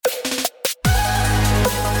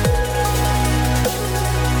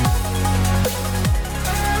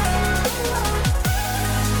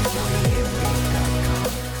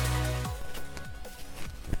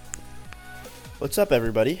What's up,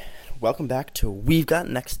 everybody? Welcome back to We've Got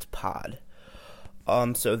Next Pod.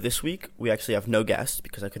 So this week we actually have no guests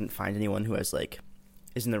because I couldn't find anyone who is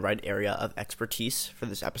in the right area of expertise for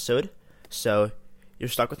this episode. So you're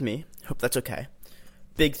stuck with me. Hope that's okay.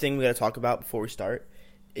 Big thing we got to talk about before we start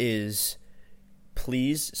is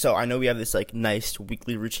please. So I know we have this nice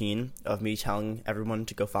weekly routine of me telling everyone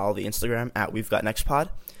to go follow the Instagram at We've Got Next Pod,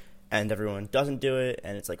 and everyone doesn't do it,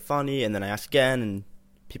 and it's funny, and then I ask again, and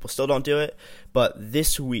people still don't do it. But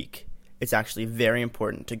this week, it's actually very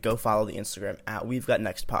important to go follow the Instagram at We've Got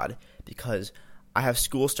Next Pod because I have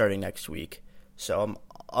school starting next week. So I'm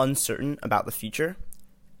uncertain about the future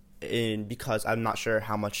because I'm not sure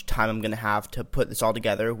how much time I'm going to have to put this all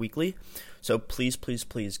together weekly. So please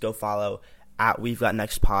go follow at We've Got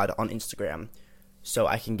Next Pod on Instagram so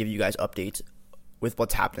I can give you guys updates with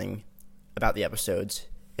what's happening about the episodes.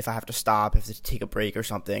 If I have to stop, if I have to take a break or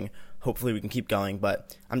something, hopefully we can keep going,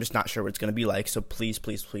 but I'm just not sure what it's going to be like, so please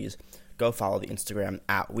go follow the Instagram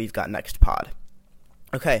at We've Got Next Pod.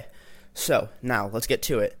 Okay, so now let's get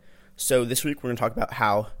to it. So this week we're going to talk about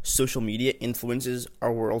how social media influences our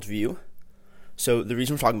worldview. So the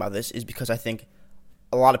reason we're talking about this is because I think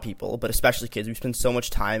a lot of people, but especially kids, we spend so much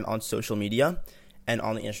time on social media and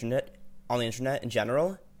on the internet in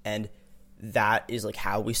general, and that is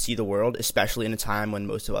how we see the world, especially in a time when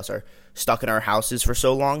most of us are stuck in our houses for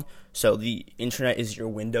so long. So the internet is your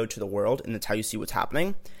window to the world, and that's how you see what's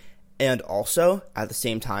happening. And also, at the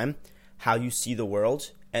same time, how you see the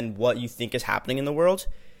world and what you think is happening in the world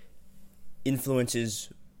influences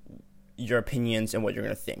your opinions and what you're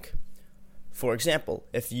going to think. For example,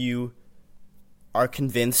 if you are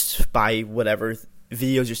convinced by whatever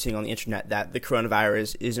videos you're seeing on the internet that the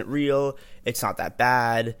coronavirus isn't real, it's not that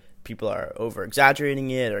bad, people are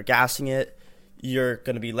over-exaggerating it or gassing it, you're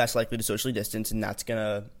going to be less likely to socially distance, and that's going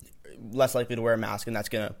to less likely to wear a mask, and that's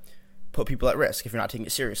going to put people at risk if you're not taking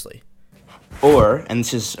it seriously. Or, and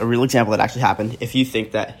this is a real example that actually happened, if you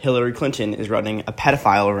think that Hillary Clinton is running a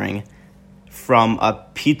pedophile ring from a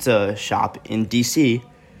pizza shop in D.C.,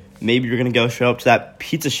 maybe you're going to go show up to that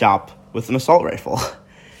pizza shop with an assault rifle,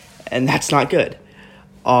 and that's not good.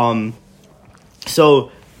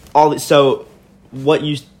 So what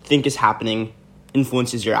you think is happening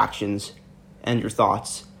influences your actions and your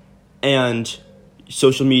thoughts, and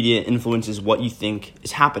social media influences what you think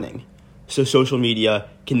is happening. So social media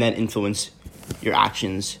can then influence your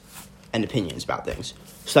actions and opinions about things.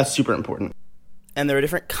 So that's super important. And there are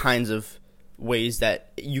different kinds of ways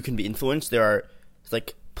that you can be influenced. There are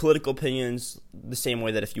political opinions, the same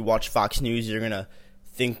way that if you watch Fox News, you're going to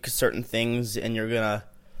think certain things and you're going to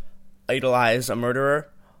idolize a murderer.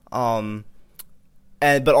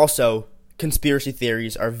 But also, conspiracy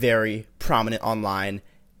theories are very prominent online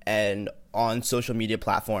and on social media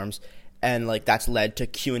platforms. And, that's led to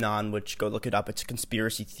QAnon, which, go look it up. It's a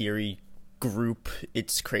conspiracy theory group.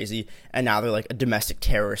 It's crazy. And now they're, a domestic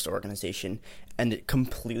terrorist organization. And it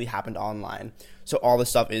completely happened online. So all this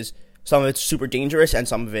stuff is, some of it's super dangerous, and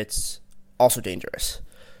some of it's also dangerous.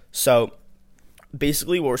 So,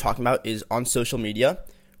 basically, what we're talking about is on social media,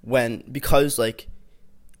 because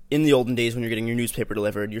in the olden days when you're getting your newspaper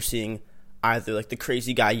delivered, you're seeing either the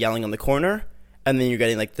crazy guy yelling on the corner, and then you're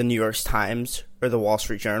getting the New York Times or the Wall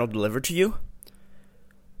Street Journal delivered to you.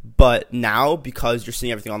 But now, because you're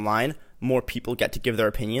seeing everything online, more people get to give their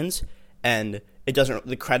opinions, and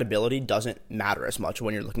the credibility doesn't matter as much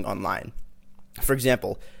when you're looking online. For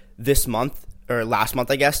example, last month,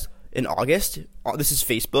 I guess, in August, this is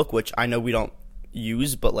Facebook, which I know we don't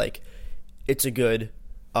use, but it's a good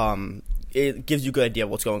it gives you a good idea of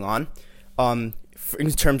what's going on.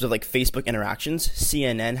 In terms of Facebook interactions,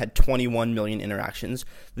 CNN had 21 million interactions.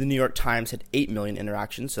 The New York Times had 8 million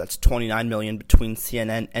interactions, so that's 29 million between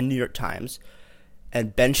CNN and New York Times.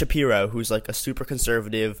 And Ben Shapiro, who's a super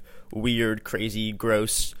conservative, weird, crazy,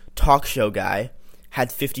 gross talk show guy,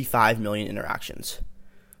 had 55 million interactions.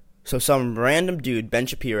 So some random dude, Ben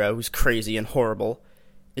Shapiro, who's crazy and horrible,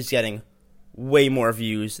 is getting way more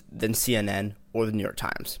views than CNN or the New York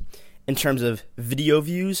Times. In terms of video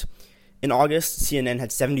views, in August, CNN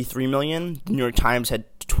had 73 million, the New York Times had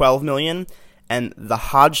 12 million, and the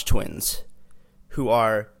Hodge twins, who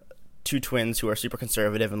are two twins who are super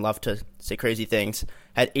conservative and love to say crazy things,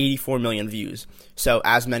 had 84 million views. So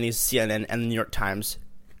as many as CNN and the New York Times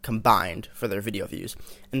combined for their video views.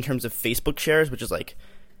 In terms of Facebook shares, which is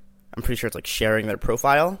I'm pretty sure it's sharing their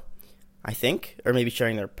profile, I think, or maybe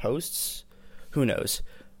sharing their posts. Who knows?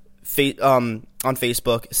 On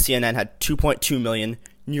Facebook, CNN had 2.2 million,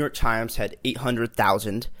 New York Times had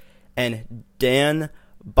 800,000, and Dan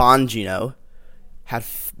Bongino had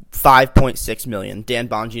 5.6 million. Dan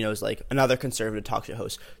Bongino is like another conservative talk show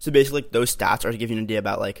host. So basically, like, those stats are to give you an idea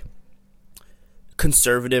about like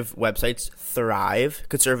conservative websites thrive.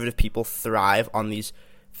 Conservative people thrive on these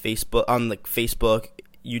Facebook,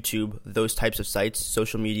 YouTube, those types of sites,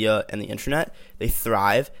 social media, and the internet. They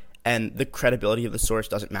thrive, and the credibility of the source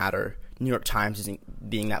doesn't matter. New York Times isn't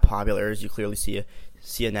being that popular, as you clearly see.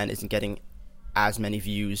 CNN isn't getting as many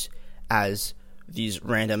views as these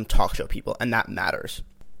random talk show people, and that matters.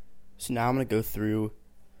 So now I'm going to go through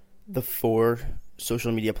the 4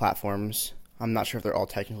 social media platforms. I'm not sure if they're all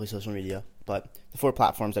technically social media, but the 4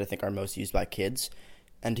 platforms that I think are most used by kids,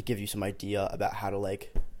 and to give you some idea about how to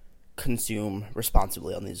like consume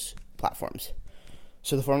responsibly on these platforms.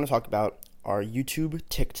 So the 4 I'm going to talk about are YouTube,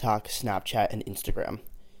 TikTok, Snapchat, and Instagram.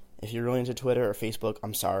 If you're really into Twitter or Facebook,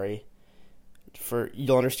 I'm sorry.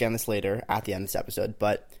 You'll understand this later at the end of this episode,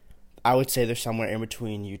 but I would say they're somewhere in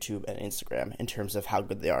between YouTube and Instagram in terms of how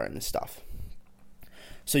good they are in this stuff.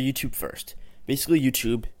 So YouTube first. Basically,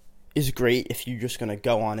 YouTube is great if you're just going to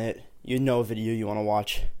go on it, you know a video you want to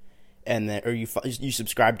watch, and then or you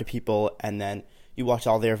subscribe to people, and then you watch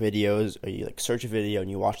all their videos, or you like search a video and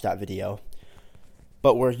you watch that video.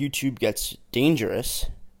 But where YouTube gets dangerous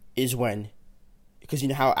is because you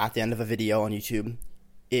know how at the end of a video on YouTube,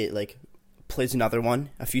 it like plays another one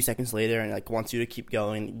a few seconds later and like wants you to keep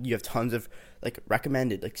going. You have tons of like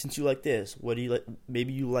recommended, like, since you like this, what do you like?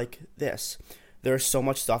 Maybe you like this. There's so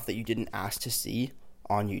much stuff that you didn't ask to see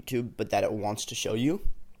on YouTube, but that it wants to show you.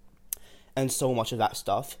 And so much of that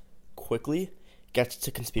stuff quickly gets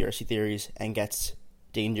to conspiracy theories and gets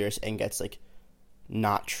dangerous and gets like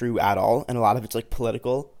not true at all. And a lot of it's like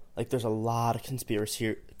political. Like there's a lot of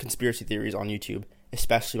conspiracy theories on YouTube,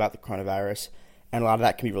 especially about the coronavirus, and a lot of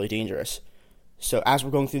that can be really dangerous. So as we're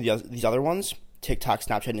going through these other ones, TikTok,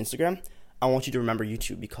 Snapchat, and Instagram, I want you to remember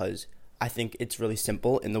YouTube because I think it's really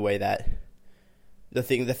simple in the way that the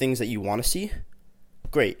things that you want to see,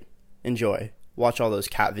 great, enjoy. Watch all those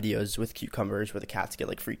cat videos with cucumbers where the cats get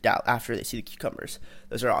like freaked out after they see the cucumbers.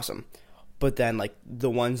 Those are awesome. But then like the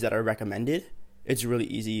ones that are recommended, it's really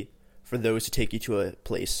easy for those to take you to a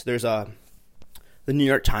place. There's the New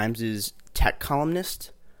York Times' tech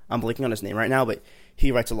columnist. I'm blanking on his name right now, but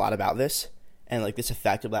he writes a lot about this. And like this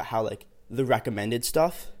effect about how like the recommended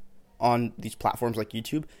stuff on these platforms like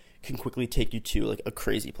YouTube can quickly take you to like a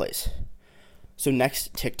crazy place. So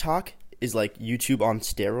next, TikTok is like YouTube on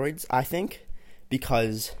steroids, I think,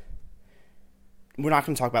 because we're not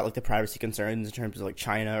going to talk about like the privacy concerns in terms of like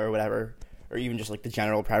China or whatever, or even just like the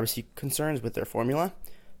general privacy concerns with their formula.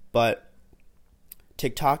 But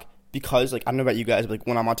TikTok, because like I don't know about you guys, but like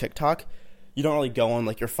when I'm on TikTok, you don't really go on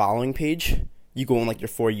like your following page. You go on like your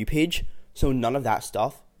For You page. So none of that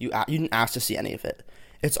stuff, you didn't ask to see any of it.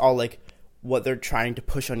 It's all like what they're trying to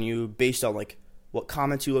push on you based on like what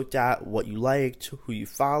comments you looked at, what you liked, who you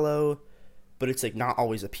follow. But it's like not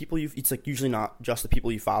always the people it's like usually not just the people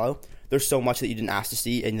you follow. There's so much that you didn't ask to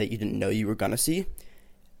see and that you didn't know you were going to see.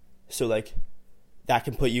 So like that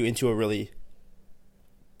can put you into a really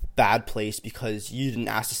bad place because you didn't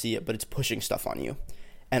ask to see it, but it's pushing stuff on you.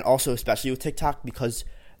 And also especially with TikTok, because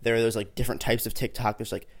there are those like different types of TikTok.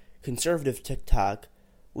 There's like conservative TikTok,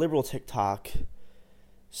 liberal TikTok,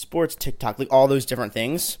 sports TikTok, like all those different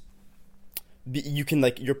things. You can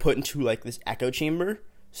like, you're put into like this echo chamber.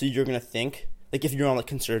 So you're going to think, like if you're on like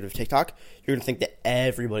conservative TikTok, you're going to think that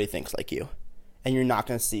everybody thinks like you. And you're not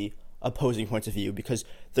going to see opposing points of view because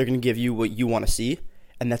they're going to give you what you want to see.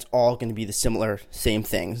 And that's all going to be the same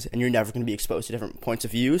things. And you're never going to be exposed to different points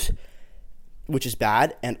of views, which is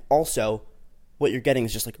bad. And also what you're getting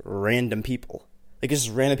is just like random people. Like it's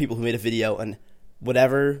just random people who made a video and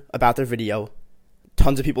whatever about their video,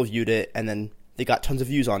 tons of people viewed it and then they got tons of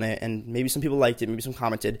views on it and maybe some people liked it, maybe some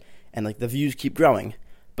commented, and like the views keep growing.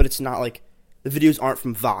 But it's not like the videos aren't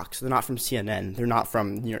from Vox, they're not from CNN, they're not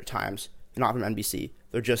from New York Times, they're not from NBC.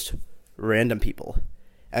 They're just random people.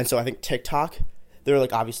 And so I think TikTok, they're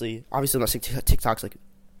like obviously I'm not saying TikTok's like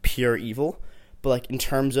pure evil, but like in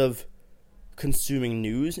terms of consuming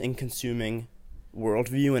news and consuming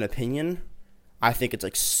worldview and opinion, I think it's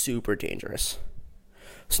like super dangerous.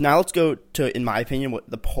 So now let's go to, in my opinion, what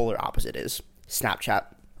the polar opposite is. Snapchat.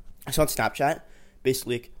 So on Snapchat,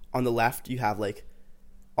 basically like, on the left you have like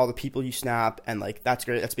all the people you snap, and like that's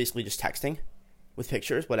great. That's basically just texting with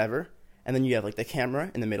pictures, whatever. And then you have like the camera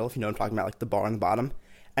in the middle, if you know what I'm talking about, like the bar on the bottom.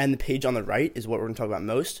 And the page on the right is what we're going to talk about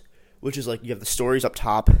most, which is like you have the stories up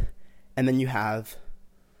top, and then you have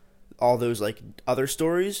all those like other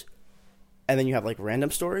stories, and then you have like random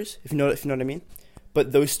stories, if you know what I mean.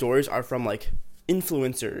 But those stories are from like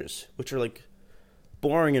influencers, which are like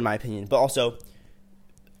boring in my opinion. But also,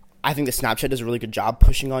 I think that Snapchat does a really good job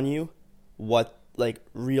pushing on you what like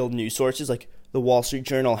real news sources, like the Wall Street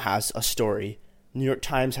Journal has a story, New York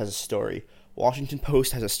Times has a story, Washington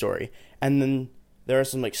Post has a story, and then there are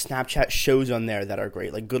some like Snapchat shows on there that are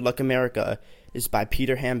great. Like Good Luck America is by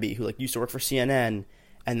Peter Hamby, who like used to work for CNN,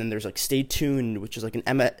 and then there's like Stay Tuned, which is like an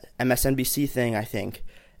MSNBC thing, I think,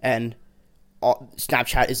 and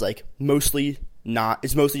Snapchat is like mostly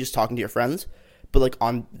just talking to your friends, but like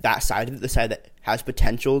on that side of it, the side that has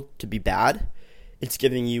potential to be bad, it's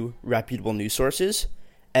giving you reputable news sources,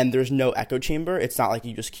 and there's no echo chamber. It's not like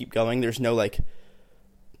you just keep going. There's no like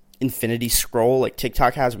infinity scroll like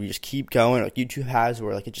TikTok has, where you just keep going, or like YouTube has,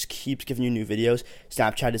 where like it just keeps giving you new videos.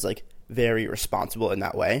 Snapchat is like very responsible in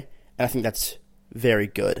that way, and I think that's very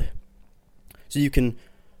good. So you can,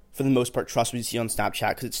 for the most part, trust what you see on Snapchat,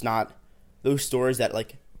 because it's not those stories that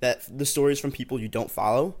the stories from people you don't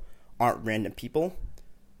follow aren't random people.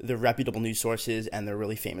 They're reputable news sources, and they're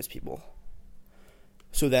really famous people.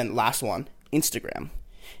 So then last one, Instagram.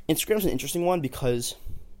 Instagram's an interesting one because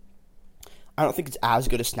I don't think it's as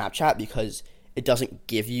good as Snapchat, because it doesn't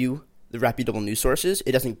give you the reputable news sources.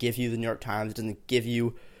 It doesn't give you the New York Times. It doesn't give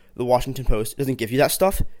you the Washington Post. It doesn't give you that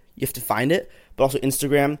stuff. You have to find it. But also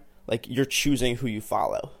Instagram, like you're choosing who you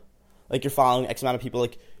follow. Like you're following X amount of people.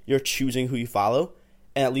 Like you're choosing who you follow.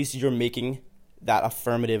 And at least you're making that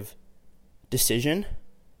affirmative decision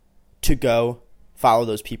to go follow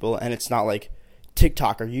those people. And it's not like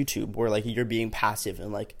TikTok or YouTube where like you're being passive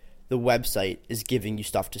and like the website is giving you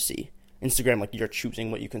stuff to see. Instagram, like you're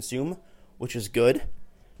choosing what you consume, which is good.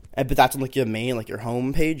 But that's on like your main, like your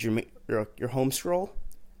home page, your home scroll.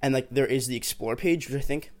 And like there is the explore page, which I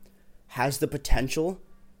think has the potential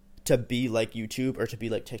to be like YouTube or to be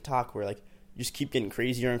like TikTok, where like you just keep getting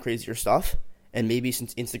crazier and crazier stuff. And maybe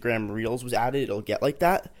since Instagram Reels was added, it'll get like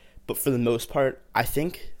that. But for the most part, I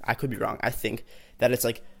think, I could be wrong, I think that it's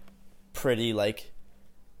like pretty like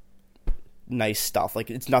nice stuff. Like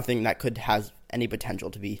it's nothing that could has any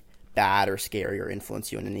potential to be bad or scary or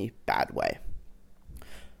influence you in any bad way.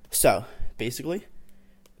 So basically,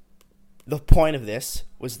 the point of this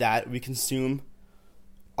was that we consume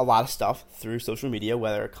a lot of stuff through social media,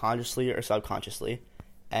 whether consciously or subconsciously,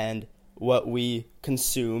 and what we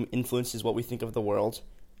consume influences what we think of the world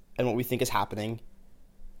and what we think is happening,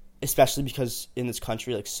 especially because in this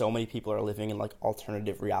country, like so many people are living in like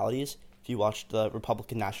alternative realities. If you watch the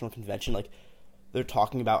Republican National Convention, like they're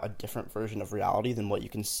talking about a different version of reality than what you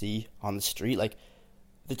can see on the street. Like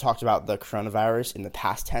they talked about the coronavirus in the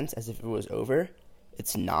past tense as if it was over.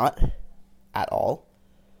 It's not at all.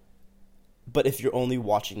 But if you're only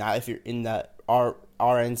watching that, if you're in that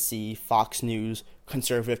RNC, Fox News,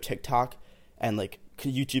 conservative TikTok, and like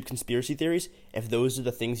YouTube conspiracy theories, if those are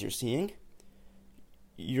the things you're seeing,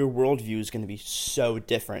 your worldview is going to be so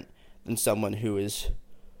different than someone who is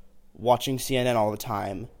watching CNN all the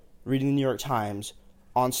time, reading the New York Times,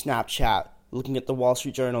 on Snapchat, looking at the Wall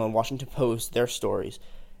Street Journal and Washington Post, their stories,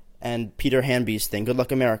 and Peter Hamby's thing, Good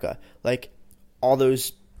Luck America. Like, all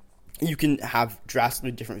those, you can have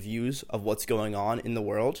drastically different views of what's going on in the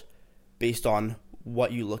world based on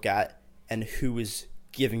what you look at and who is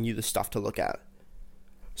giving you the stuff to look at.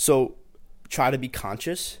 So try to be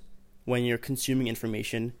conscious when you're consuming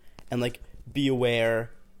information and, like, be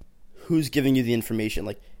aware who's giving you the information.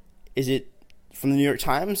 Like, is it from the New York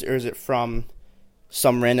Times or is it from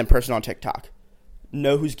some random person on TikTok?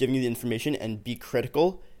 Know who's giving you the information and be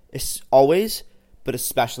critical. It's always, but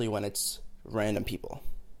especially when it's random people.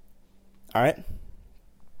 All right?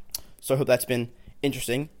 So I hope that's been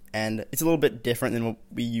interesting, and it's a little bit different than what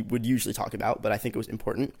we would usually talk about, but I think it was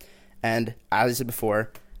important. And as I said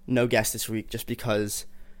before, no guest this week just because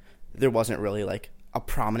there wasn't really like a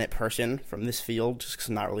prominent person from this field, just because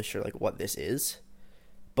I'm not really sure like what this is.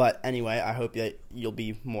 But anyway, I hope that you'll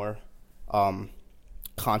be more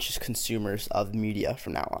conscious consumers of media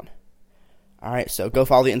from now on. All right, so go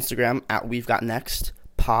follow the Instagram at We've Got Next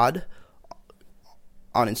Pod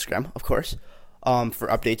on Instagram, of course, for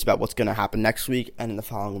updates about what's going to happen next week and in the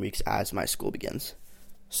following weeks as my school begins.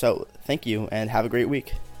 So thank you and have a great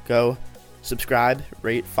week. Go subscribe,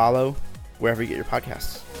 rate, follow, wherever you get your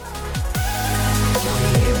podcasts.